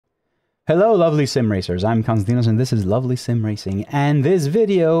Hello, lovely sim racers. I'm Constantinos and this is Lovely Sim Racing, and this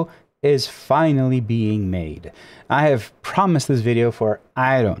video is finally being made. I have promised this video for,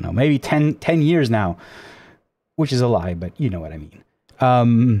 I don't know, maybe 10 years now, which is a lie, but you know what I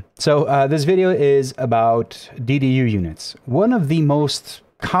mean. This video is about DDU units. One of the most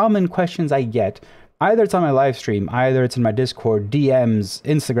common questions I get, either it's on my live stream, either it's in my Discord, DMs,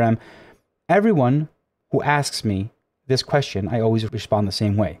 Instagram, everyone who asks me this question, I always respond the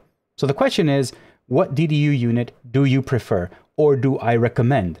same way. So the question is, what DDU unit do you prefer, or do I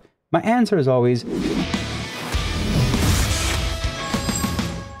recommend? My answer is always,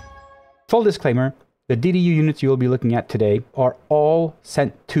 full disclaimer, the DDU units you will be looking at today are all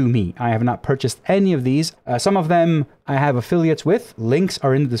sent to me. I have not purchased any of these. Some of them I have affiliates with. Links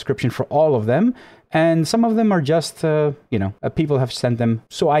are in the description for all of them. And some of them are just, people have sent them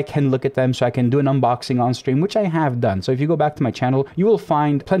so I can look at them, so I can do an unboxing on stream, which I have done. So if you go back to my channel, you will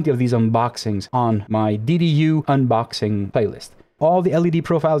find plenty of these unboxings on my DDU unboxing playlist. All the LED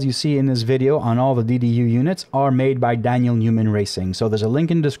profiles you see in this video on all the DDU units are made by Daniel Newman Racing. So there's a link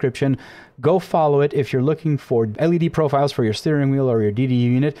in the description. Go follow it if you're looking for LED profiles for your steering wheel or your DDU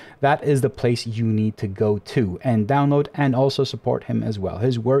unit. That is the place you need to go to and download and also support him as well.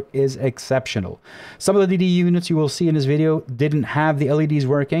 His work is exceptional. Some of the DDU units you will see in this video didn't have the LEDs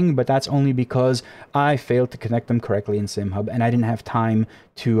working, but that's only because I failed to connect them correctly in SimHub and I didn't have time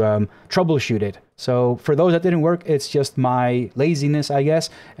to troubleshoot it. So for those that didn't work, it's just my laziness, I guess,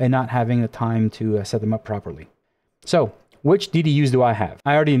 and not having the time to set them up properly. So which DDUs do I have?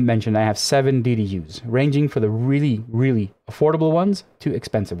 I already mentioned I have 7 DDUs, ranging for the really, really affordable ones to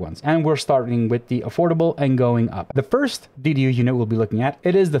expensive ones. And we're starting with the affordable and going up. The first DDU unit we'll be looking at,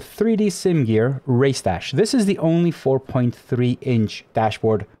 it is the 3D Sim Gear Race Dash. This is the only 4.3-inch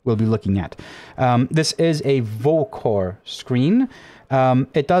dashboard we'll be looking at. This is a Volcore screen.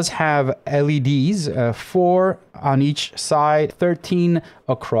 It does have LEDs, 4 on each side, 13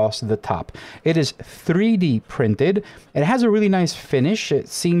 across the top. It is 3D printed. It has a really nice finish. It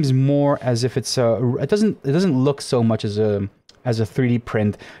seems more as if it's it doesn't look so much as a 3D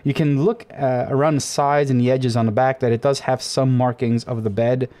print. You can look around the sides and the edges on the back that it does have some markings of the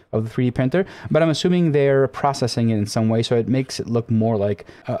bed of the 3D printer, but I'm assuming they're processing it in some way, so it makes it look more like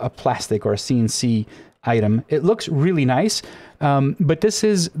a plastic or a CNC item. It looks really nice, but this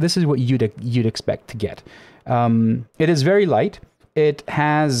is what you'd expect to get. It is very light. It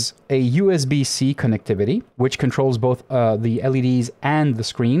has a USB-C connectivity, which controls both the LEDs and the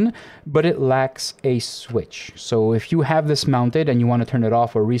screen, but it lacks a switch. So if you have this mounted and you want to turn it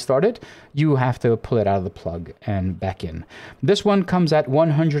off or restart it, you have to pull it out of the plug and back in. This one comes at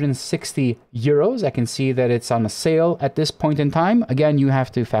 160 euros. I can see that it's on a sale at this point in time. Again, you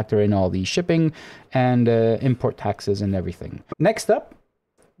have to factor in all the shipping and import taxes and everything. Next up,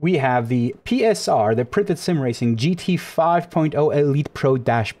 we have the PSR, the Printed Sim Racing GT 5.0 Elite Pro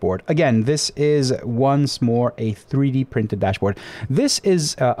dashboard. Again, this is once more a 3D printed dashboard. This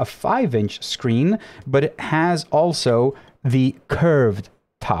is a 5-inch screen, but it has also the curved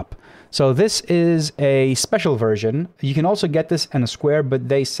top. So this is a special version. You can also get this in a square, but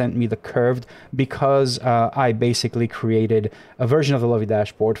they sent me the curved because I basically created a version of the Lovely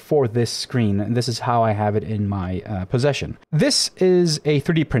dashboard for this screen. And this is how I have it in my possession. This is a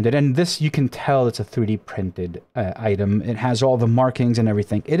 3D printed, and this you can tell it's a 3D printed item. It has all the markings and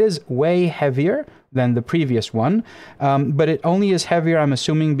everything. It is way heavier than the previous one, but it only is heavier, I'm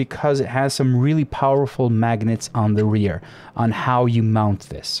assuming, because it has some really powerful magnets on the rear on how you mount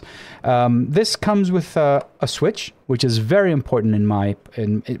this. This comes with a switch, which is very important in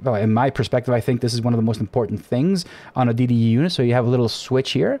my perspective. I think this is one of the most important things on a DDU unit. So you have a little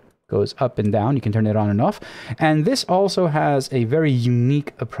switch here, goes up and down. You can turn it on and off. And this also has a very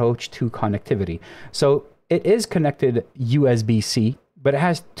unique approach to connectivity. So it is connected USB-C, but it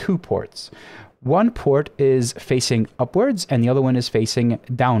has 2 ports. One port is facing upwards and the other one is facing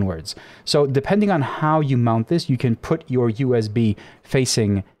downwards. So depending on how you mount this, you can put your USB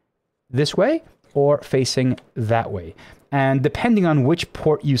facing this way or facing that way. And depending on which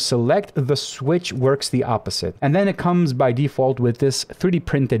port you select, the switch works the opposite. And then it comes by default with this 3D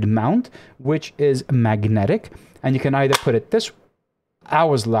printed mount, which is magnetic. And you can either put it this way. I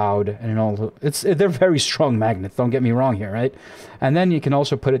was loud and all. They're very strong magnets, don't get me wrong here, right? And then you can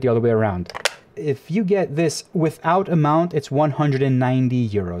also put it the other way around. If you get this without a mount, it's 190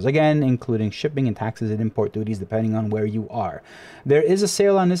 euros. Again, including shipping and taxes and import duties, depending on where you are. There is a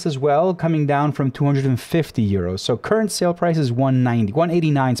sale on this as well, coming down from 250 euros. So current sale price is 190,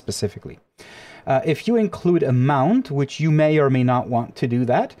 189 specifically. If you include a mount, which you may or may not want to do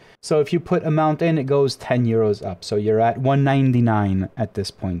that, so if you put a mount in, it goes 10 euros up. So you're at 199 at this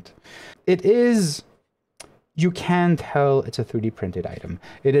point. It is, you can tell it's a 3D printed item.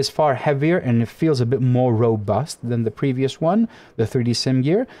 It is far heavier and it feels a bit more robust than the previous one, the 3D Sim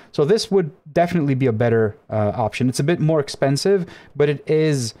Gear. So this would definitely be a better option. It's a bit more expensive, but it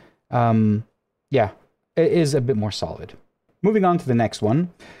is, yeah, it is a bit more solid. Moving on to the next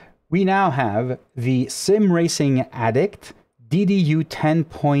one, we now have the Sim Racing Addict DDU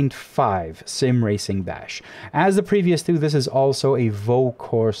 10.5 Sim Racing Dash. As the previous two, this is also a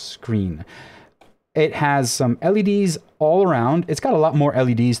Vocore screen. It has some LEDs all around. It's got a lot more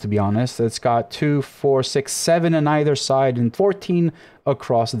LEDs, to be honest. It's got 2, 4, 6, 7 on either side and 14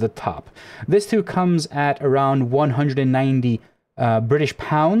 across the top. This too comes at around 190 British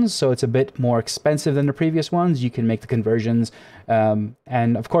pounds, so it's a bit more expensive than the previous ones. You can make the conversions,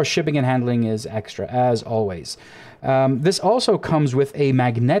 and of course shipping and handling is extra, as always. This also comes with a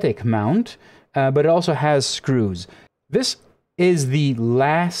magnetic mount, but it also has screws. This is the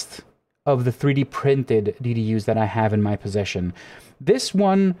last of the 3D printed DDUs that I have in my possession. This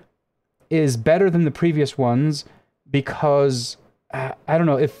one is better than the previous ones because I don't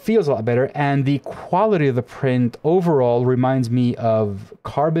know, it feels a lot better, and the quality of the print overall reminds me of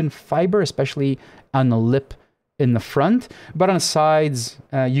carbon fiber, especially on the lip in the front, but on the sides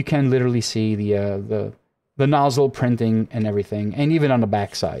you can literally see the nozzle printing and everything, and even on the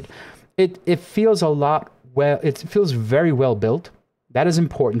back side. It feels a lot well, it feels very well built. That is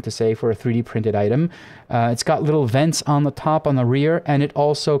important to say for a 3D printed item. It's got little vents on the top, on the rear, and it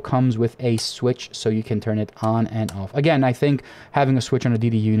also comes with a switch so you can turn it on and off. Again, I think having a switch on a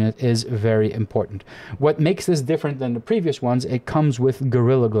DD unit is very important. What makes this different than the previous ones, it comes with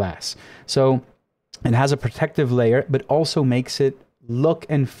Gorilla Glass. So it has a protective layer, but also makes it look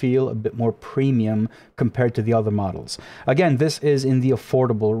and feel a bit more premium compared to the other models. Again, this is in the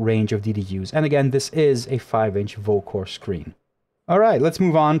affordable range of DDUs. And again, this is a 5-inch Vocore screen. All right, let's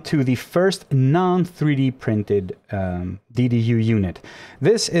move on to the first non-3D printed DDU unit.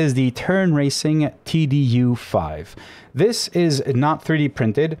 This is the Turn Racing TDU-5. This is not 3D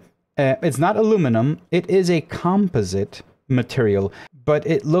printed. It's not aluminum. It is a composite material, but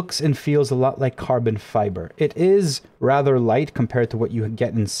it looks and feels a lot like carbon fiber. It is rather light compared to what you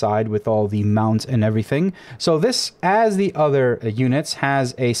get inside with all the mounts and everything. So this, as the other units,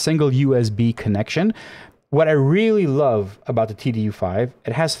 has a single USB connection. What I really love about the TDU-5,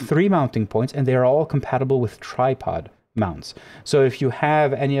 it has 3 mounting points, and they are all compatible with tripod mounts. So if you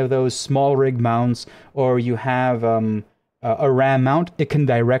have any of those small rig mounts, or you have a RAM mount, it can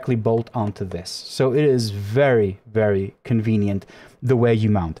directly bolt onto this. So it is very, very convenient the way you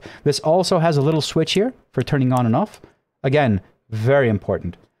mount. This also has a little switch here for turning on and off. Again, very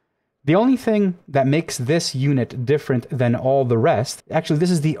important. The only thing that makes this unit different than all the rest, actually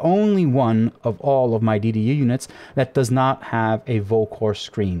this is the only one of all of my DDU units that does not have a Vocore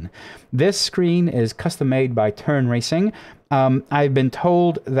screen. This screen is custom made by Turn Racing. I've been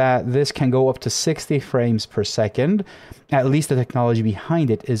told that this can go up to 60 frames per second. At least the technology behind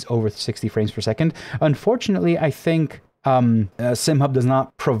it is over 60 frames per second. Unfortunately, I think SimHub does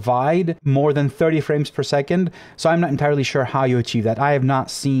not provide more than 30 frames per second, so I'm not entirely sure how you achieve that. I have not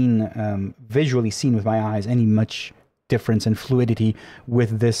seen, visually seen with my eyes, any much difference in fluidity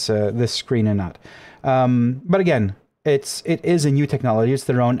with this this screen or not. But again, it is a new technology, it's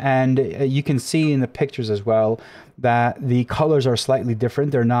their own, and you can see in the pictures as well that the colors are slightly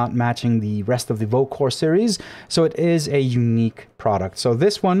different. They're not matching the rest of the Vocore series, so it is a unique product. So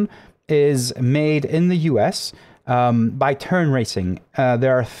this one is made in the US, by Turn Racing.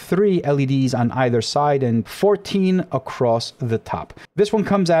 There are 3 LEDs on either side and 14 across the top. This one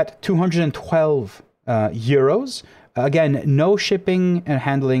comes at 212 euros. Again, no shipping and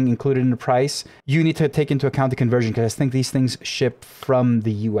handling included in the price. You need to take into account the conversion because I think these things ship from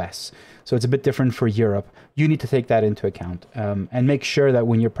the US. So it's a bit different for Europe. You need to take that into account and make sure that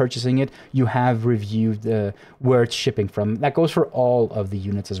when you're purchasing it, you have reviewed where it's shipping from. That goes for all of the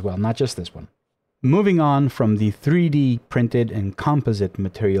units as well, not just this one. Moving on from the 3D printed and composite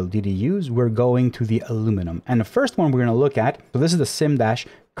material DDUs, we're going to the aluminum. And the first one we're going to look at, so this is the SimDash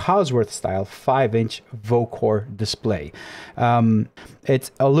Cosworth style 5-inch Vocore display.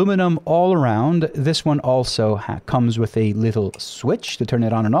 It's aluminum all around. This one also comes with a little switch to turn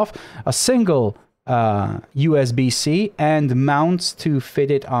it on and off, a single USB-C, and mounts to fit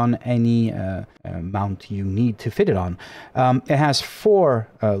it on any mount you need to fit it on. It has 4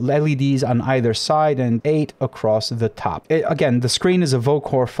 LEDs on either side and 8 across the top. Again, the screen is a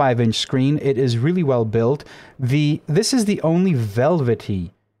Vocore 5-inch screen. It is really well built. This is the only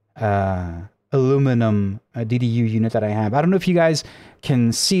velvety aluminum DDU unit that I have. I don't know if you guys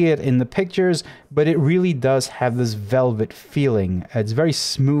can see it in the pictures, but it really does have this velvet feeling. It's very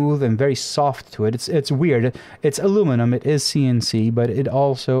smooth and very soft to it. It's weird. It's aluminum. It is CNC, but it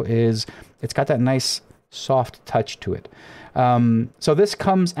also is, it's got that nice soft touch to it. So this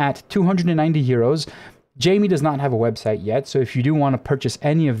comes at 290 euros. Jamie does not have a website yet, so if you do want to purchase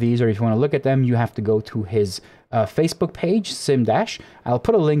any of these, or if you want to look at them, you have to go to his Facebook page, SimDash. I'll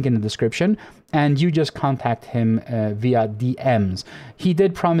put a link in the description, and you just contact him via DMs. He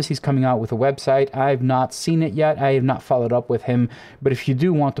did promise he's coming out with a website. I've not seen it yet. I have not followed up with him, but if you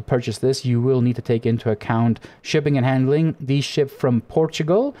do want to purchase this, you will need to take into account shipping and handling. These ship from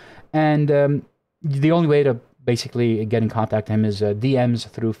Portugal, and the only way to basically get in contact with him is DMs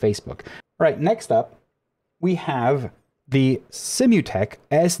through Facebook. All right, next up, we have the Simutech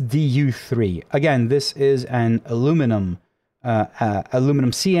SDU3. Again, this is an aluminum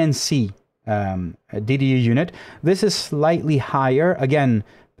CNC DDU unit. This is slightly higher. Again,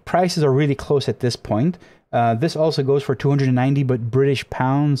 prices are really close at this point. This also goes for 290, but British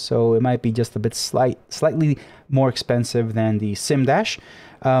pounds, so it might be just a bit slightly more expensive than the SimDash.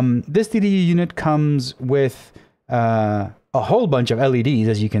 This DDU unit comes with a whole bunch of LEDs,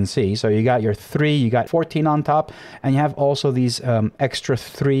 as you can see. So you got your 3, you got 14 on top, and you have also these extra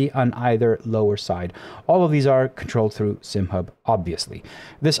 3 on either lower side. All of these are controlled through SimHub, obviously.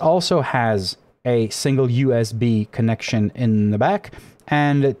 This also has a single USB connection in the back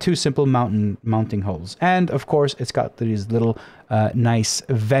and 2 simple mounting holes. And of course, it's got these little nice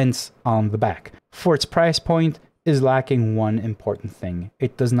vents on the back. For its price point, is lacking one important thing.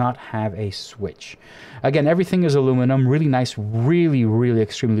 It does not have a switch. Again, everything is aluminum, really nice, really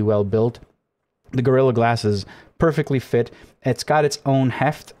extremely well built. The Gorilla Glass is perfectly fit. It's got its own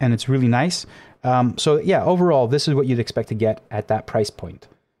heft, and it's really nice. So yeah, overall, this is what you'd expect to get at that price point.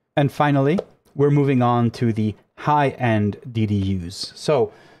 And finally, we're moving on to the high-end DDUs.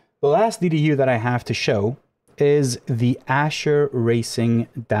 So the last DDU that I have to show is the Asher Racing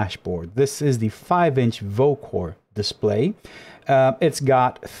dashboard. This is the 5-inch Vocore display. It's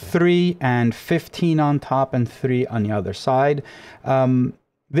got 3 and 15 on top and 3 on the other side.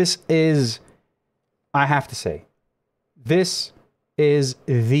 This is, I have to say, this is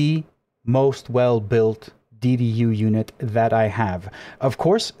the most well-built DDU unit that I have. Of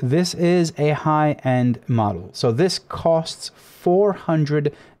course, this is a high-end model. So this costs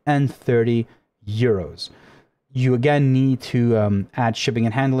 430 euros. You again need to add shipping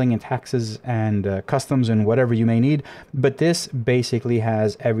and handling and taxes and customs and whatever you may need, but this basically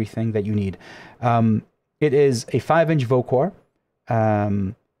has everything that you need. It is a 5-inch Vocore.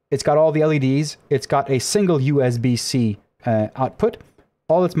 It's got all the LEDs. It's got a single USB-C output,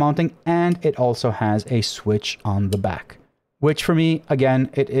 all its mounting, and it also has a switch on the back, which for me, again,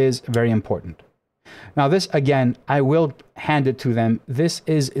 it is very important. Now this, again, I will hand it to them. This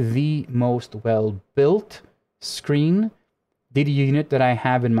is the most well-built screen DDU unit that I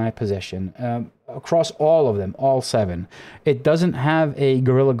have in my possession, across all of them, all 7. It doesn't have a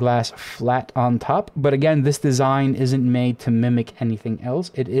Gorilla Glass flat on top, but again, this design isn't made to mimic anything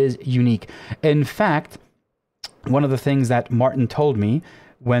else. It is unique. In fact, one of the things that Martin told me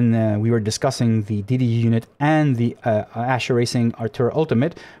when we were discussing the DDU unit and the Asher Racing Artura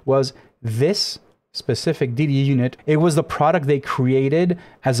Ultimate was this specific DDU unit. It was the product they created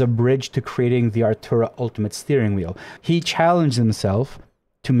as a bridge to creating the Artura Ultimate steering wheel. He challenged himself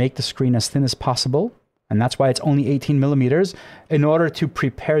to make the screen as thin as possible, and that's why it's only 18 millimeters, in order to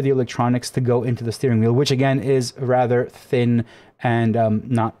prepare the electronics to go into the steering wheel, which again is rather thin and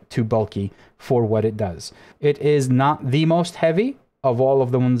not too bulky for what it does. It is not the most heavy of all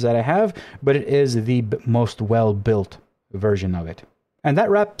of the ones that I have, but it is the most well-built version of it. And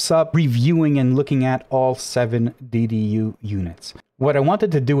that wraps up reviewing and looking at all 7 DDU units. What I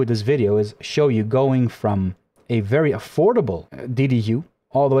wanted to do with this video is show you going from a very affordable DDU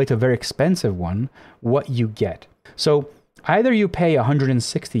all the way to a very expensive one, what you get. So either you pay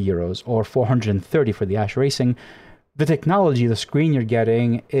 160 euros or 430 for the Asher Racing. The technology, the screen you're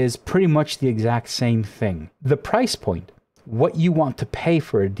getting is pretty much the exact same thing. The price point, what you want to pay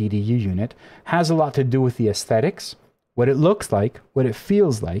for a DDU unit, has a lot to do with the aesthetics, what it looks like, what it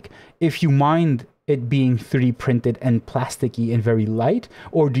feels like, if you mind it being 3D printed and plasticky and very light,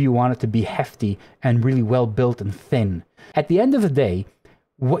 or do you want it to be hefty and really well built and thin? At the end of the day,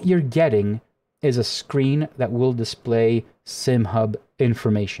 what you're getting is a screen that will display SimHub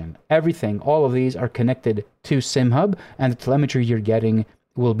information. Everything, all of these are connected to SimHub, and the telemetry you're getting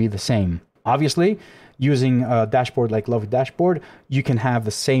will be the same. Obviously, using a dashboard like Lovely Dashboard, you can have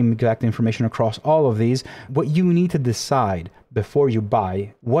the same exact information across all of these. What you need to decide before you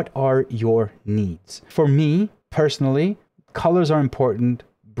buy, what are your needs? For me, personally, colors are important,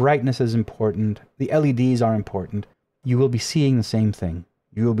 brightness is important, the LEDs are important. You will be seeing the same thing.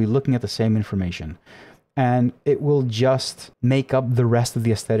 You will be looking at the same information. And it will just make up the rest of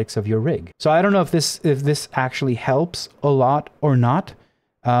the aesthetics of your rig. So I don't know if this actually helps a lot or not.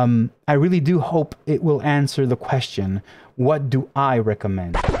 I really do hope it will answer the question, what do I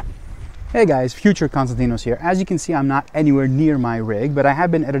recommend? Hey guys, future Constantinos here. As you can see, I'm not anywhere near my rig, but I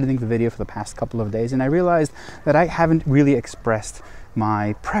have been editing the video for the past couple of days, and I realized that I haven't really expressed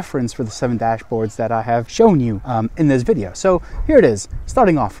my preference for the 7 dashboards that I have shown you in this video. So here it is,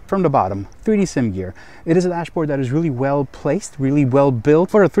 starting off from the bottom, 3D Sim Gear. It is a dashboard that is really well placed, really well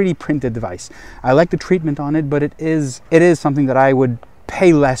built for a 3D printed device. I like the treatment on it, but it is something that I would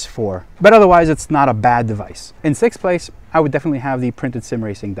pay less for. But otherwise, it's not a bad device. In 6th place, I would definitely have the printed sim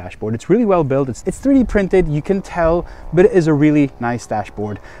racing dashboard. It's really well built, it's 3D printed, you can tell, but it is a really nice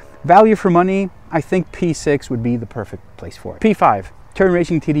dashboard. Value for money, I think P6 would be the perfect place for it. P5. Turn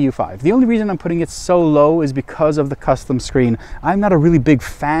Racing DDU 5. The only reason I'm putting it so low is because of the custom screen. I'm not a really big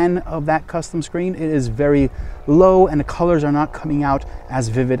fan of that custom screen. It is very low and the colors are not coming out as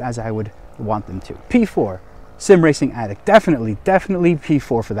vivid as I would want them to. P4, Sim Racing Addict. Definitely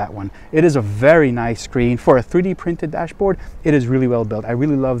P4 for that one. It is a very nice screen. For a 3D printed dashboard, it is really well built. I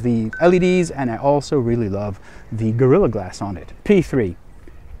really love the LEDs and I also really love the Gorilla Glass on it. P3.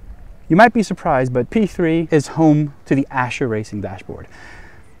 You might be surprised, but P3 is home to the Asher Racing dashboard.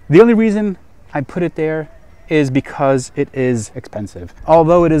 The only reason I put it there is because it is expensive.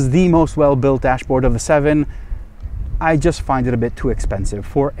 Although it is the most well-built dashboard of the 7, I just find it a bit too expensive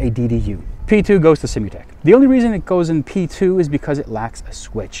for a DDU. P2 goes to Simutech. The only reason it goes in P2 is because it lacks a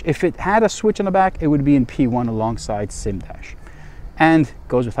switch. If it had a switch on the back, it would be in P1 alongside SimDash. And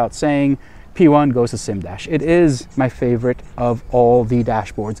goes without saying, P1 goes to SimDash. It is my favorite of all the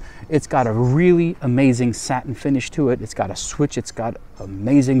dashboards. It's got a really amazing satin finish to it. It's got a switch. It's got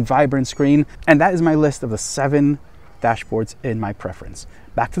amazing vibrant screen. And that is my list of the 7 dashboards in my preference.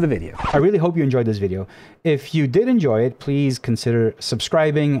 Back to the video. I really hope you enjoyed this video. If you did enjoy it, please consider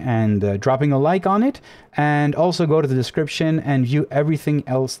subscribing and dropping a like on it. And also go to the description and view everything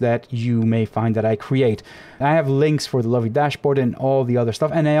else that you may find that I create. I have links for the lovely dashboard and all the other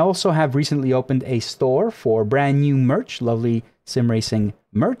stuff. And I also have recently opened a store for brand new merch, lovely sim racing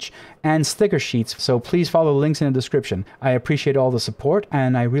merch and sticker sheets. So please follow the links in the description. I appreciate all the support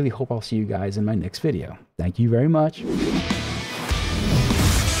and I really hope I'll see you guys in my next video. Thank you very much.